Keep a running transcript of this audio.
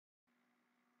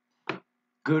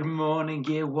Good morning,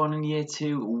 Year 1 and Year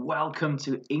 2. Welcome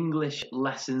to English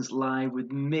Lessons Live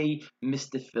with me,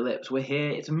 Mr. Phillips. We're here,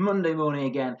 it's Monday morning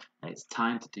again, and it's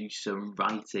time to do some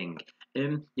writing.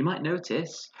 You might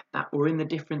notice that we're in the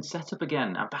different setup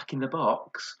again. I'm back in the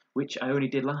box, which I only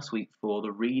did last week for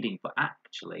the reading, but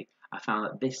actually I found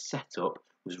that this setup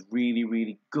was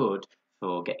really good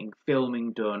for getting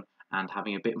filming done and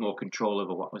having a bit more control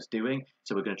over what I was doing.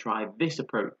 So we're going to try this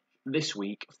approach this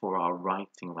week for our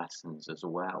writing lessons as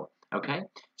well. Okay,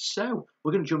 so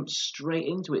we're going to jump straight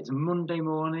into it. It's Monday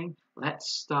morning.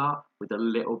 Let's start with a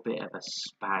little bit of a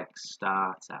spag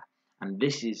starter. And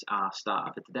this is our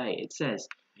starter for today. It says,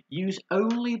 use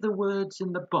only the words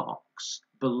in the box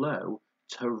below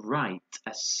to write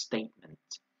a statement.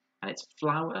 And it's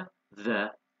flower, the,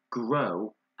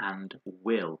 grow, and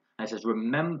will. And it says,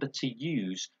 remember to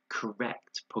use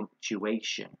correct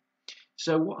punctuation.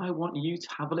 So what I want you to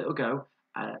have a little go,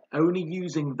 only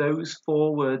using those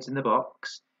 4 words in the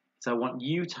box, so I want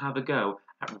you to have a go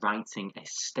at writing a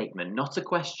statement, not a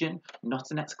question, not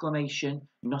an exclamation,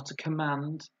 not a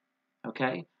command, okay?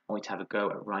 I want you to have a go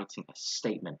at writing a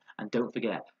statement. And don't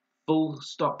forget, full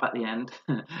stop at the end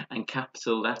and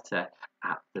capital letter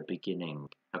at the beginning,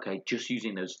 okay? Just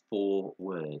using those 4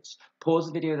 words. Pause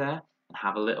the video there and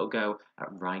have a little go at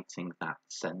writing that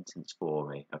sentence for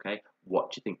me, okay?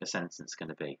 What do you think the sentence is going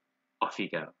to be? Off you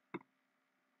go.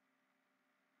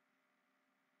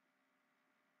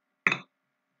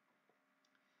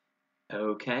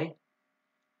 Okay,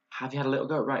 have you had a little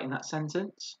go at writing that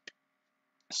sentence?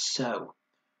 So,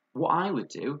 what I would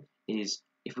do is,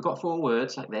 if we've got 4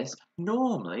 words like this,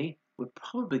 normally we're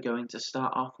probably going to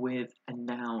start off with a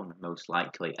noun, most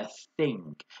likely, a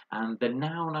thing. And the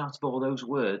noun out of all those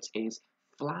words is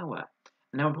flower.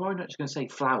 Now, I'm probably not just going to say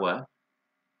flower,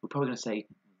 we're probably going to say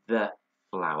the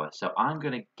flower. So I'm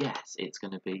going to guess it's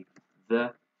going to be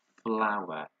the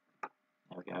flower.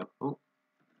 There we go. Ooh,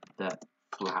 the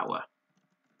flower.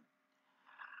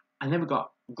 And then we've got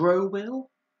grow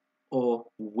will or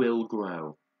will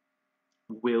grow.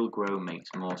 Will grow makes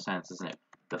more sense, doesn't it?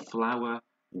 The flower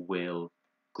will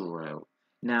grow.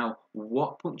 Now,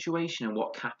 what punctuation and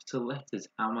what capital letters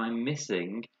am I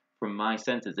missing from my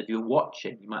sentence? If you're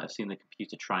watching, you might have seen the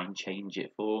computer try and change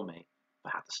it for me. I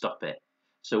had to stop it.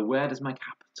 So where does my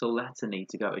capital letter need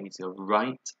to go? It needs to go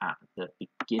right at the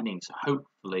beginning. So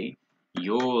hopefully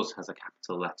yours has a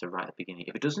capital letter right at the beginning.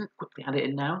 If it doesn't, quickly add it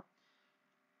in now.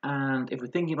 And if we're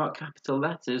thinking about capital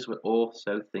letters, we're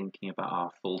also thinking about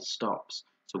our full stops.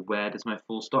 So where does my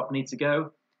full stop need to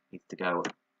go? It needs to go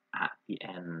at the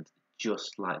end,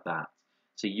 just like that.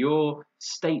 So your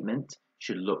statement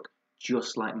should look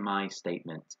just like my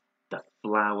statement. The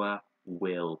flower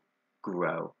will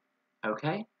grow.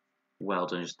 Okay? Well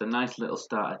done. Just a nice little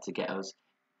starter to get us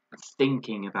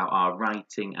thinking about our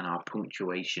writing and our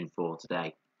punctuation for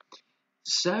today.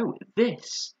 So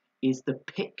this is the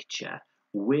picture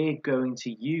we're going to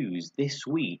use this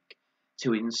week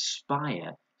to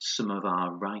inspire some of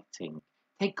our writing.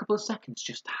 Take a couple of seconds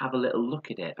just to have a little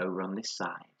look at it over on this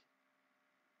side.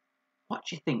 What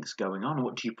do you think's going on?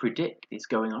 What do you predict is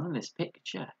going on in this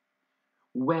picture?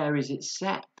 Where is it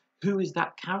set? Who is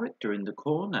that character in the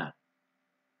corner?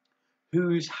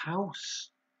 Whose house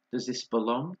does this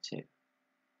belong to?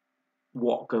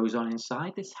 What goes on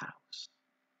inside this house?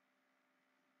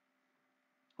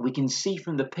 We can see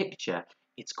from the picture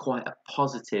it's quite a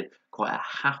positive, quite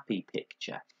a happy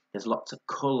picture. There's lots of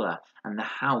colour and the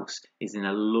house is in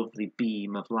a lovely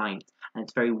beam of light and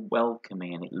it's very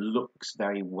welcoming and it looks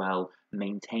very well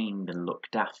maintained and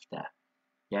looked after.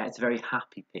 Yeah, it's a very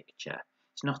happy picture.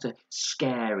 It's not a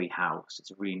scary house,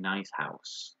 it's a really nice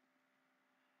house.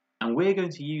 And we're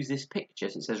going to use this picture,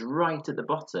 so it says right at the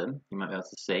bottom, you might be able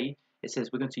to see, it says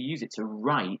we're going to use it to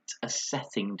write a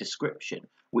setting description,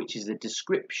 which is a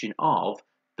description of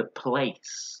the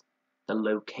place, the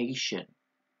location,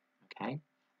 okay?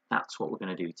 That's what we're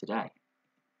going to do today.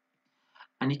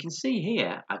 And you can see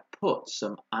here, I've put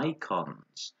some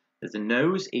icons. There's a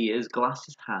nose, ears,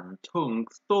 glasses, hand, tongue,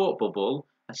 thought bubble,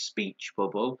 a speech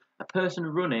bubble, a person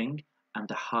running, and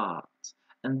a heart.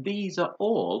 And these are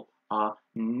all our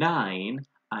 9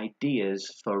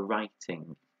 ideas for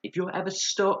writing. If you're ever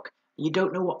stuck, you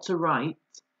don't know what to write,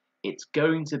 it's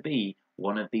going to be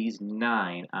one of these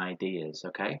 9 ideas,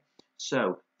 okay?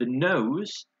 So the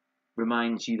nose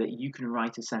reminds you that you can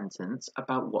write a sentence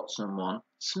about what someone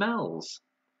smells.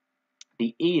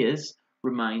 The ears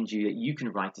remind you that you can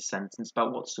write a sentence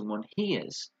about what someone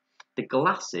hears. The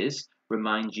glasses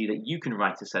remind you that you can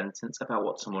write a sentence about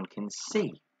what someone can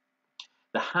see.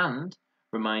 The hand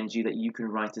reminds you that you can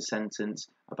write a sentence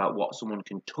about what someone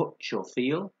can touch or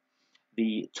feel.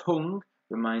 The tongue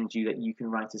reminds you that you can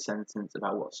write a sentence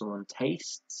about what someone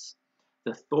tastes.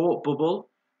 The thought bubble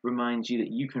reminds you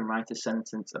that you can write a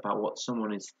sentence about what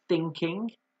someone is thinking.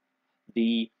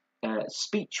 The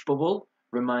speech bubble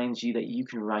reminds you that you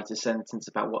can write a sentence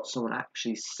about what someone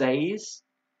actually says.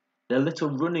 The little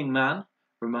running man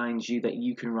reminds you that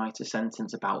you can write a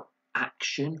sentence about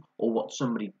action or what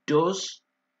somebody does.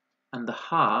 And the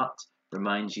heart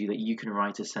reminds you that you can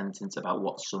write a sentence about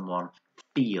what someone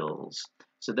feels.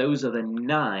 So those are the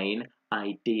 9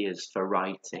 ideas for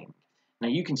writing. Now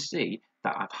you can see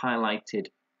that I've highlighted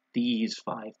these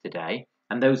 5 today,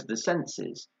 and those are the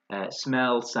senses: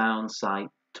 smell, sound, sight,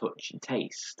 touch, and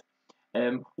taste.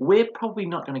 We're probably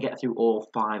not going to get through all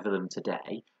 5 of them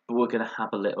today, but we're going to have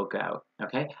a little go,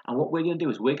 okay? And what we're going to do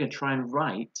is we're going to try and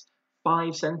write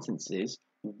 5 sentences,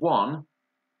 one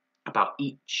about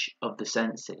each of the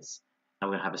senses. And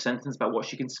we're going to have a sentence about what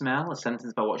she can smell, a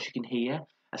sentence about what she can hear,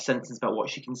 a sentence about what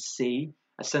she can see,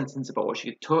 a sentence about what she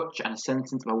can touch, and a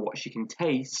sentence about what she can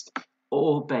taste,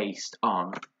 all based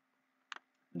on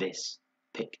this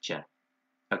picture.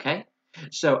 Okay?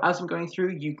 So as I'm going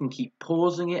through, you can keep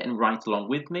pausing it and write along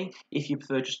with me. If you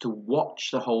prefer just to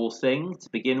watch the whole thing to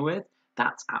begin with,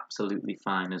 that's absolutely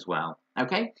fine as well.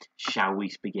 Okay? Shall we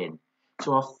begin?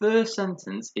 So our first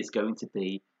sentence is going to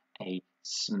be a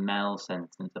smell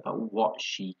sentence about what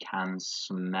she can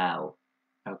smell.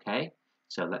 Okay?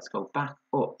 So let's go back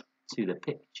up to the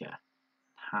picture.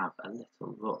 Have a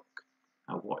little look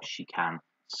at what she can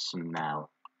smell.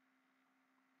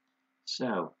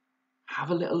 So, have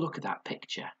a little look at that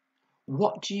picture.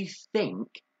 What do you think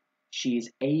she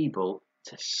is able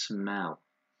to smell?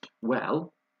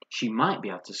 Well, she might be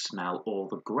able to smell all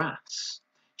the grass.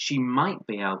 She might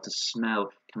be able to smell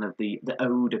kind of the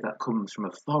odour that comes from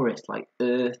a forest, like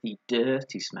earthy,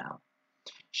 dirty smell.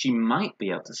 She might be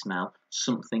able to smell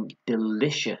something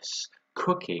delicious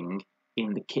cooking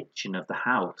in the kitchen of the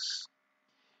house.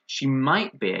 She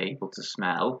might be able to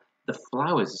smell the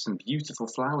flowers. There's some beautiful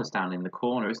flowers down in the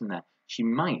corner, isn't there? She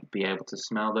might be able to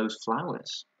smell those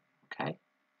flowers. Okay?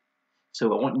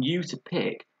 So I want you to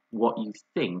pick what you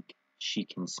think she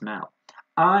can smell.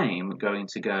 I'm going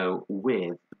to go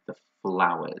with the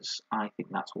flowers. I think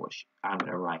that's what I'm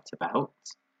going to write about.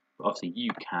 But obviously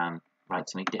you can write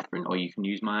something different, or you can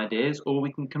use my ideas, or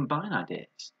we can combine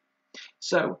ideas.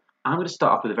 So I'm going to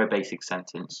start off with a very basic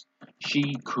sentence.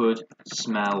 She could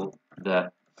smell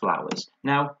the flowers.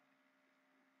 Now,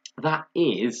 that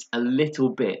is a little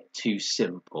bit too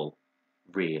simple,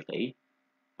 really.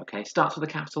 Okay, starts with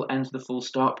a capital, ends with a full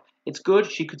stop. It's good,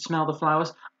 she could smell the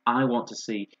flowers. I want to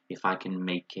see if I can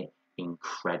make it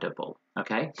incredible.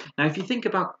 Okay, now if you think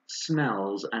about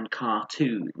smells and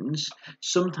cartoons,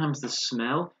 sometimes the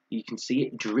smell, you can see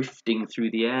it drifting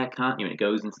through the air, can't you? And it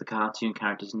goes into the cartoon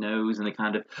character's nose and they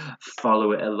kind of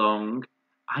follow it along.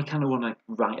 I kind of want to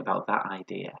write about that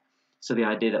idea. So the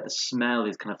idea that the smell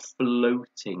is kind of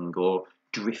floating or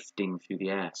drifting through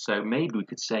the air. So maybe we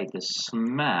could say the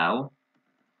smell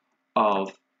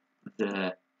of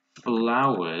the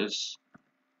flowers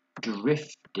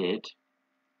drifted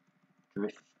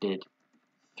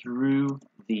through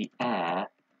the air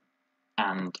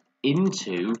and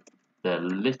into the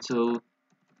little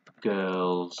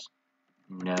girl's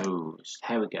nose.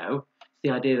 Here we go. The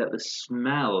idea that the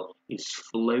smell is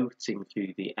floating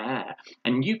through the air.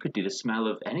 And you could do the smell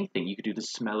of anything. You could do the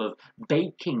smell of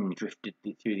baking drifted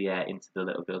through the air into the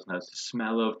little girl's nose. The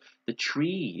smell of the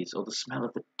trees, or the smell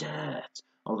of the dirt,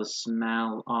 or the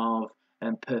smell of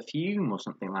perfume, or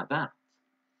something like that.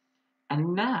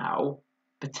 And now,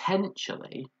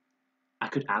 potentially, I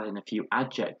could add in a few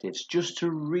adjectives just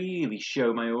to really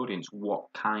show my audience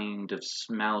what kind of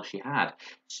smell she had.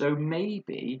 So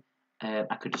maybe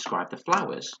I could describe the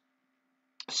flowers.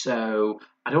 So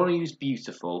I don't want to use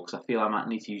beautiful because I feel I might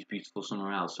need to use beautiful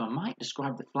somewhere else. So I might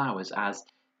describe the flowers as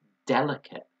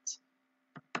delicate,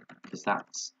 because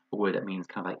that's a word that means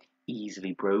kind of like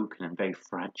easily broken and very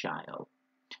fragile.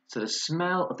 So the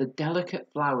smell of the delicate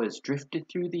flowers drifted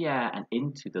through the air and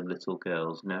into the little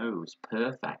girl's nose.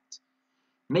 Perfect.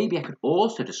 Maybe I could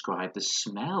also describe the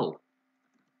smell.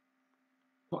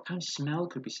 What kind of smell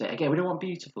could we say? Again, we don't want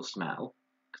beautiful smell,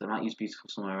 because I might use beautiful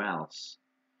somewhere else.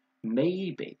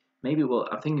 Maybe, well,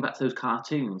 I'm thinking back to those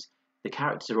cartoons. The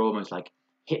characters are almost like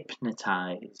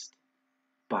hypnotized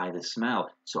by the smell.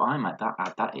 So I might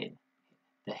add that in.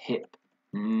 The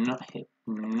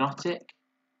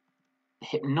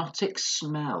hypnotic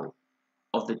smell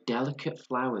of the delicate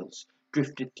flowers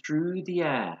drifted through the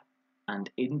air and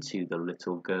into the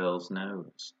little girl's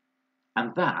nose.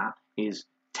 And that is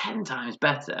 10 times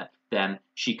better than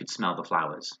she could smell the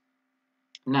flowers.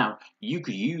 Now, you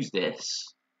could use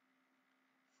this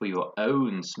for your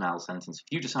own smell sentence.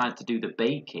 If you decide to do the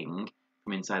baking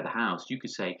from inside the house, you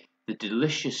could say, the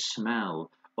delicious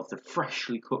smell of the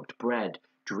freshly cooked bread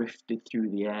drifted through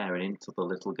the air and into the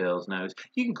little girl's nose.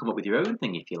 You can come up with your own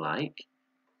thing if you like.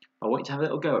 I want you to have a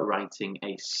little go at writing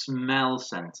a smell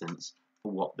sentence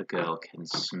for what the girl can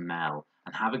smell,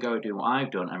 and have a go at doing what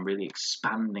I've done and really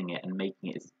expanding it and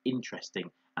making it as interesting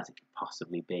as it can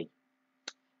possibly be.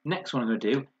 Next one I'm going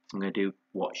to do is I'm going to do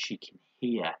what she can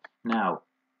hear. Now,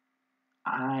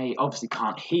 I obviously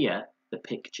can't hear the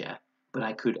picture, but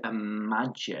I could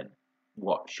imagine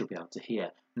what she'll be able to hear.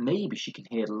 Maybe she can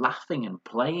hear laughing and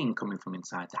playing coming from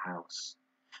inside the house.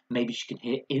 Maybe she can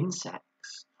hear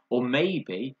insects. Or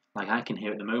maybe, like I can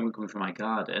hear at the moment coming from my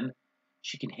garden,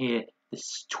 she can hear the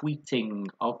tweeting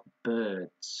of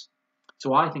birds.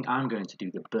 So I think I'm going to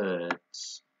do the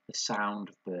birds, the sound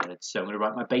of birds. So I'm going to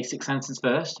write my basic sentence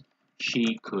first.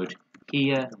 She could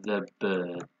hear the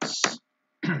birds.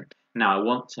 Now I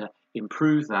want to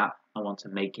improve that. I want to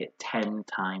make it 10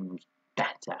 times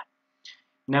better.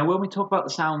 Now when we talk about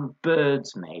the sound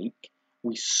birds make,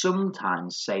 we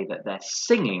sometimes say that they're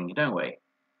singing, don't we?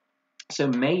 So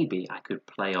maybe I could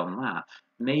play on that.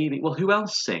 Maybe, well, who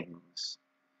else sings?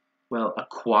 Well, a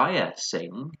choir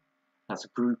sing. That's a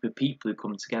group of people who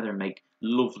come together and make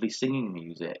lovely singing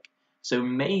music. So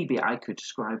maybe I could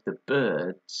describe the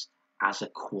birds as a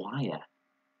choir.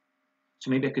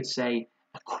 So maybe I could say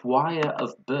a choir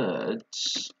of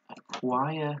birds. A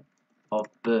choir of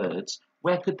birds.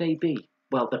 Where could they be?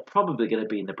 Well, they're probably going to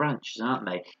be in the branches, aren't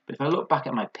they? But if I look back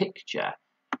at my picture,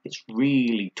 it's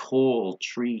really tall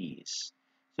trees.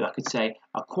 So I could say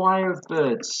a choir of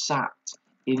birds sat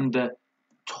in the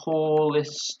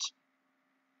tallest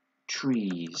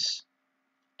trees.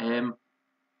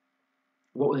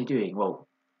 What were they doing? Well,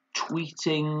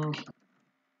 tweeting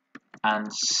and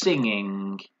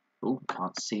singing. Oh,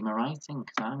 can't see my writing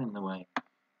because I'm in the way.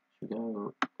 Should we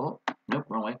go? Oh, nope,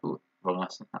 wrong way. Oh, wrong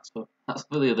lesson. That's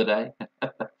for the other day.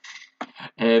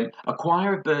 A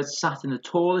choir of birds sat in the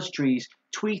tallest trees,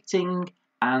 tweeting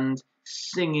and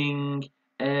singing.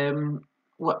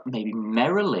 What? Maybe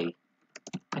merrily.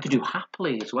 I could do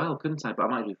happily as well, couldn't I? But I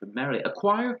might do for merrily. A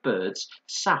choir of birds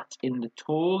sat in the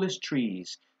tallest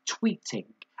trees, tweeting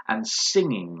and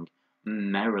singing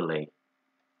merrily.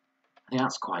 I think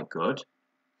that's quite good.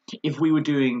 If we were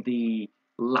doing the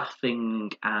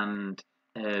laughing and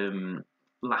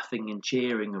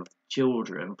cheering of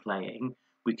children playing,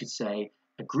 we could say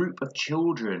a group of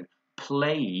children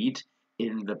played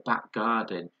in the back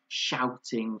garden,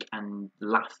 shouting and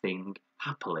laughing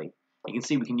happily. You can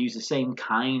see we can use the same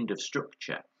kind of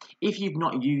structure. If you've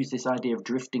not used this idea of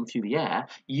drifting through the air,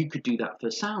 you could do that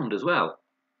for sound as well.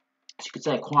 So you could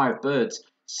say a choir of birds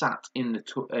sat in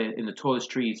the tallest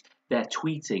trees, they're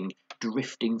tweeting,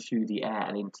 drifting through the air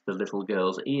and into the little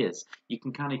girl's ears. You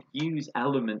can kind of use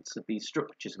elements of these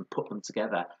structures and put them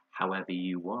together however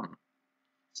you want.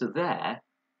 So there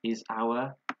is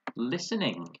our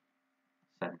listening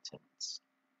sentence.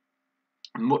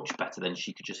 Much better than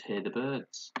she could just hear the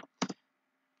birds.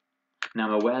 Now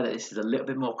I'm aware that this is a little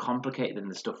bit more complicated than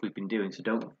the stuff we've been doing, so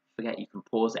don't forget you can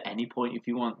pause at any point if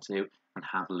you want to and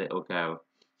have a little go.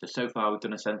 So far we've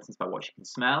done a sentence about what she can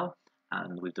smell,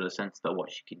 and we've done a sentence about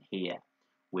what she can hear.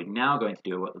 We're now going to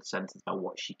do a sentence about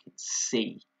what she can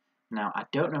see. Now I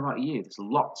don't know about you, there's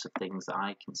lots of things that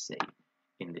I can see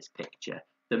in this picture.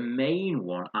 The main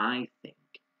one, I think,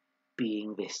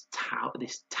 being this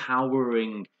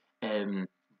towering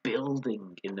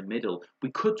building in the middle. We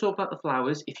could talk about the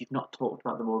flowers if you've not talked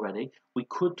about them already. We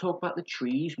could talk about the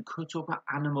trees. We could talk about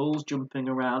animals jumping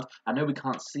around. I know we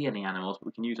can't see any animals, but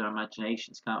we can use our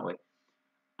imaginations, can't we?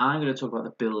 I'm going to talk about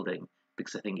the building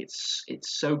because I think it's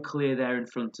so clear there in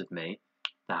front of me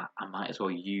that I might as well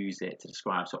use it to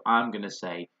describe. So I'm going to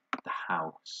say the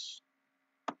house.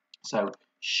 So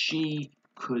she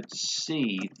could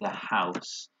see the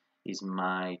house is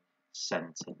my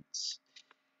sentence.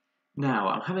 Now,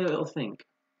 I'm having a little think.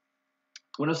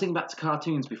 When I was thinking back to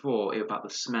cartoons before about the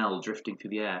smell drifting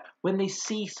through the air, when they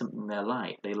see something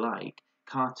they like,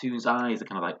 cartoons' eyes are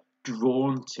kind of like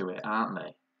drawn to it, aren't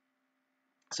they?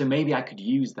 So maybe I could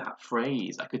use that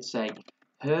phrase. I could say,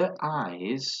 her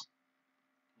eyes,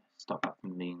 stop that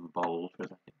from being bold for a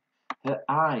second. Her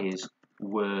eyes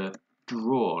were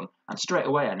drawn, and straight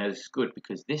away I know this is good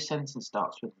because this sentence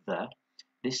starts with the,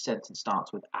 this sentence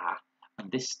starts with a, and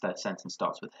this sentence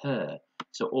starts with her.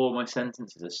 So all my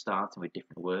sentences are starting with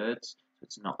different words, so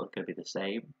it's not going to be the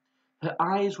same. Her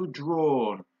eyes were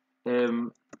drawn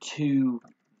to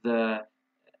the,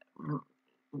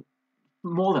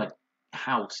 more than a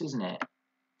house, isn't it?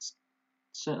 It's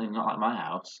certainly not like my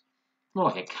house. It's more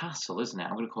like a castle, isn't it?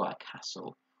 I'm going to call it a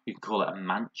castle. You can call it a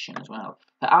mansion as well.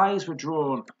 Her eyes were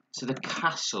drawn to the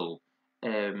castle.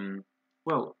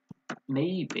 Well,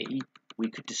 maybe we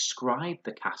could describe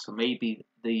the castle. Maybe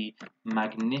the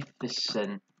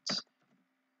magnificent,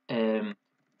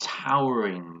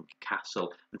 towering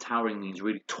castle. And towering means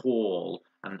really tall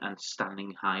and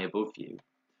standing high above you.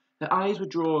 Her eyes were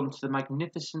drawn to the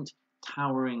magnificent,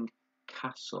 towering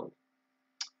castle.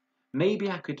 Maybe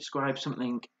I could describe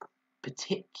something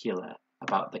particular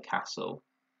about the castle.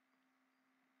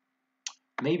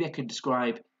 Maybe I could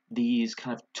describe these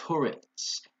kind of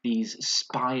turrets, these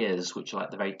spires, which are like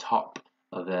the very top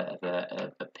of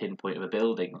a pinpoint of a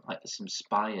building, like some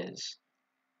spires.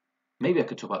 Maybe I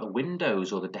could talk about the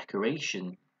windows or the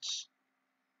decorations.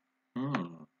 So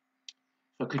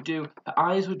I could do, her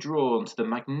eyes were drawn to the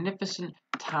magnificent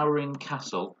towering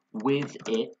castle with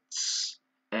its,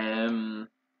 tell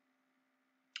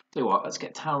you what, let's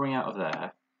get towering out of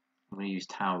there. I'm going to use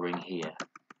towering here.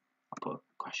 I'll put a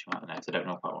question mark there because I don't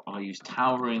know quite what. I'll use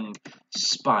towering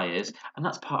spires, and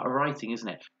that's part of writing, isn't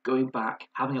it? Going back,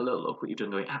 having a little look what you've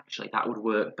done, going, actually, that would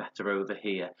work better over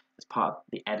here as part of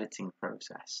the editing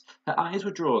process. Her eyes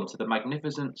were drawn to the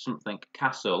magnificent something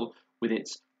castle with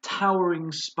its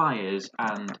towering spires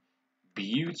and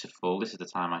beautiful, this is the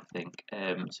time I think,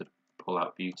 to pull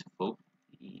out beautiful,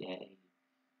 beautiful,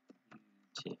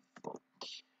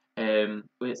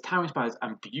 with its towering spires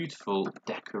and beautiful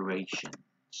decorations.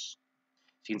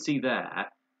 So you can see there,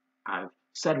 I've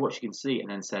said what you can see and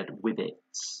then said with it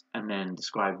and then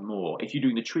described more. If you're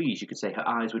doing the trees, you could say her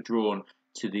eyes were drawn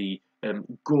to the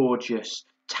gorgeous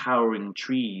towering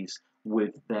trees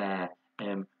with their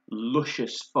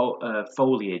luscious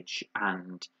foliage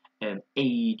and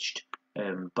aged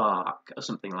bark or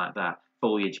something like that.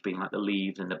 Foliage being like the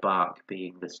leaves and the bark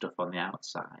being the stuff on the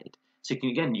outside. So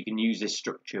you can use this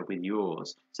structure with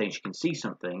yours, saying she can see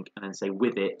something and then say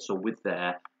with it or with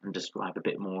there and describe a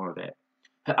bit more of it.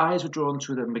 Her eyes were drawn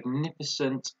to the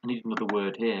magnificent, I need another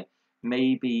word here,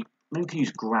 maybe we can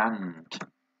use grand,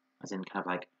 as in kind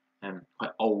of like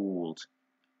quite old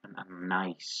and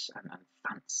nice and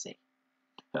fancy.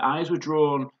 Her eyes were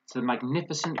drawn to the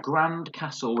magnificent grand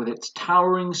castle with its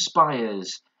towering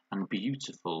spires and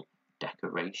beautiful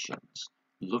decorations.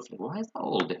 Lovely. Why is that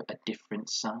all a different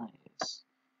size?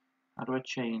 How do I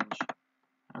change?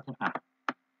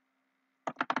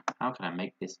 How can I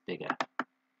make this bigger?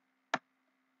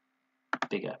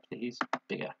 Bigger, please.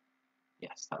 Bigger.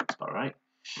 Yes, that looks about right.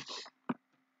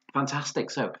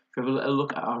 Fantastic. So, if we have a little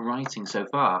look at our writing so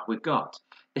far, we've got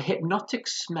the hypnotic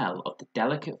smell of the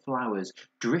delicate flowers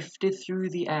drifted through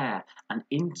the air and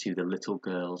into the little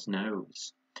girl's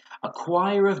nose. A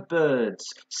choir of birds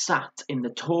sat in the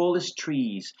tallest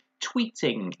trees,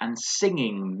 tweeting and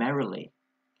singing merrily.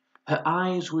 Her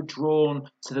eyes were drawn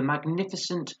to the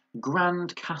magnificent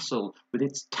grand castle with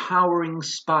its towering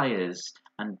spires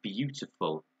and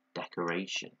beautiful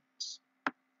decorations.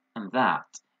 And that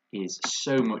is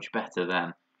so much better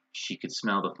than she could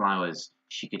smell the flowers,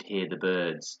 she could hear the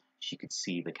birds, she could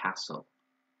see the castle.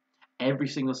 Every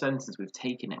single sentence we've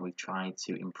taken it, we've tried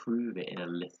to improve it in a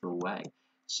little way.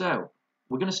 So,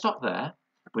 we're going to stop there.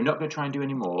 We're not going to try and do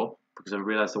any more because I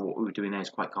realised that what we were doing there is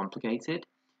quite complicated.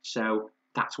 So,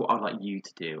 that's what I'd like you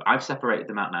to do. I've separated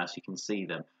them out now so you can see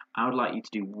them. I would like you to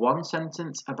do one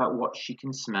sentence about what she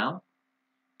can smell,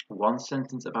 one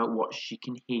sentence about what she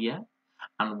can hear,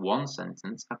 and one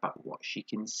sentence about what she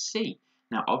can see.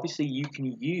 Now, obviously, you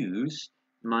can use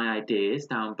my ideas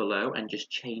down below and just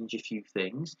change a few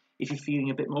things. If you're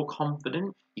feeling a bit more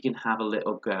confident, you can have a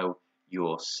little go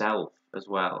yourself as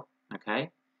well, okay?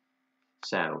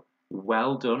 So,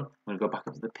 well done. I'm going to go back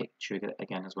up to the picture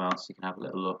again as well so you can have a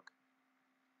little look.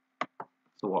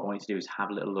 So what I want you to do is have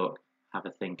a little look, have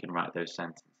a think and write those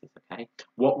sentences, okay?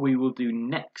 What we will do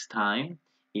next time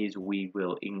is we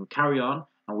will carry on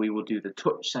and we will do the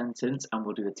touch sentence and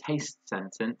we'll do the taste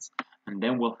sentence and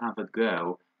then we'll have a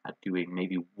go at doing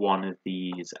maybe one of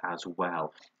these as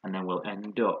well. And then we'll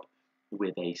end up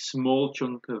with a small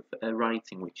chunk of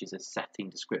writing, which is a setting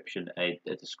description, a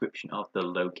description of the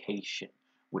location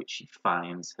which she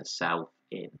finds herself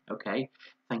in, okay?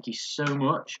 Thank you so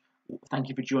much. Thank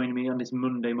you for joining me on this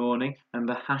Monday morning.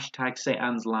 Remember, hashtag St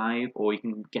Anne's Live, or you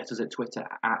can get us at Twitter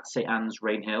at St Anne's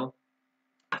Rainhill.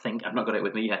 I think I've not got it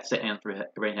with me yet, St Anne's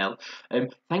Rainhill.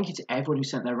 Thank you to everyone who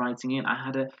sent their writing in. I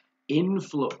had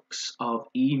influx of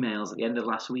emails at the end of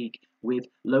last week with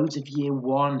loads of year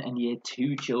 1 and year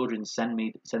 2 children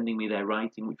sending me their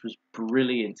writing, which was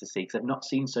brilliant to see because I've not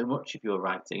seen so much of your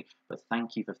writing. But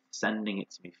thank you for sending it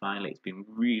to me finally. It's been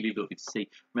really lovely to see.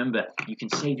 Remember, you can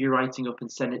save your writing up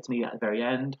and send it to me at the very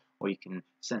end, or you can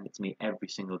send it to me every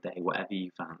single day, whatever you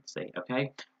fancy.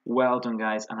 Okay, well done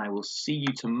guys, and I will see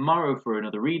you tomorrow for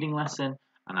another reading lesson,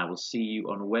 and I will see you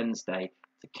on Wednesday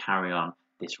to carry on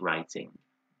this writing.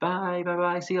 Bye, bye,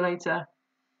 bye. See you later.